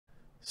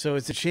So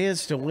it's a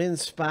chance to win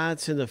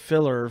spots in the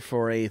filler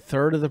for a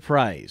third of the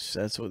price.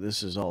 That's what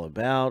this is all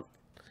about.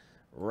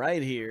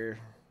 Right here.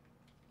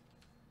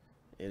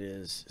 It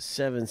is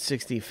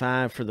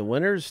 $7.65 for the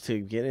winners to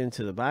get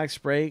into the box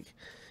break.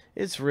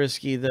 It's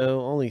risky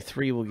though. Only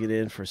 3 will get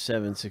in for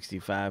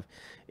 $7.65.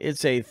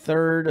 It's a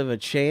third of a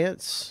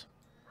chance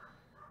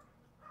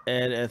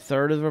and a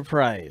third of a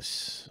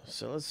price.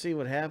 So let's see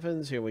what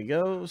happens. Here we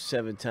go.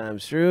 7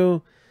 times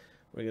through.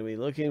 We're going to be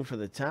looking for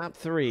the top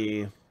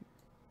 3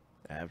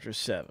 after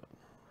 7.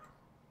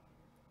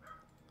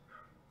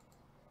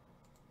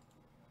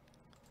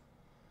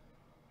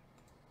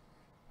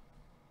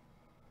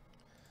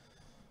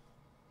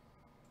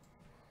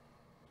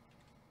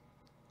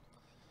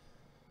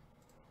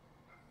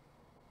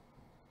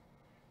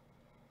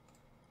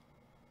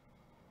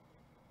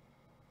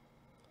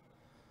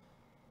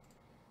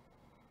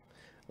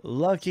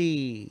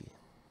 Lucky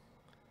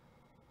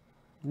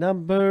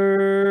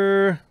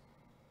number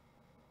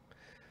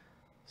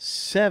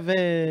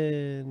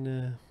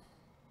 7.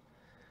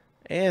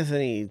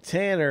 Anthony,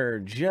 Tanner,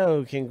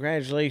 Joe,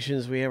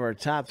 congratulations. We have our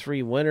top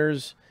 3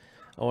 winners.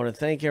 I want to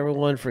thank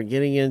everyone for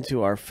getting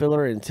into our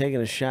filler and taking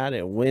a shot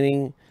at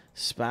winning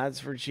spots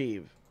for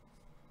cheap.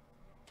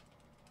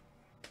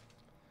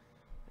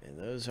 And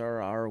those are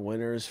our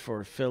winners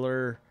for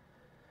filler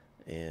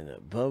and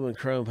Bowman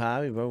Chrome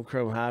Hobby. Bowman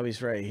Chrome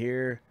Hobby's right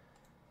here.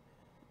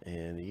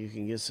 And you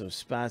can get some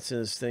spots in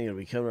this thing. It'll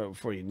be coming up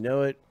before you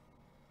know it.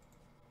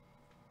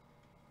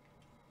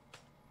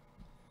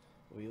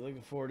 We'll be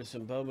looking forward to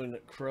some Bowman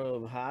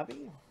Chrome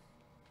Hobby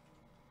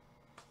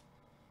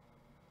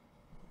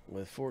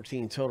with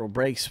 14 total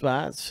break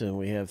spots. And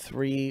we have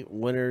 3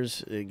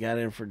 winners that got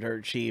in for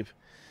dirt cheap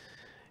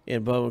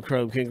in Bowman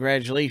Chrome.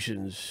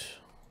 Congratulations.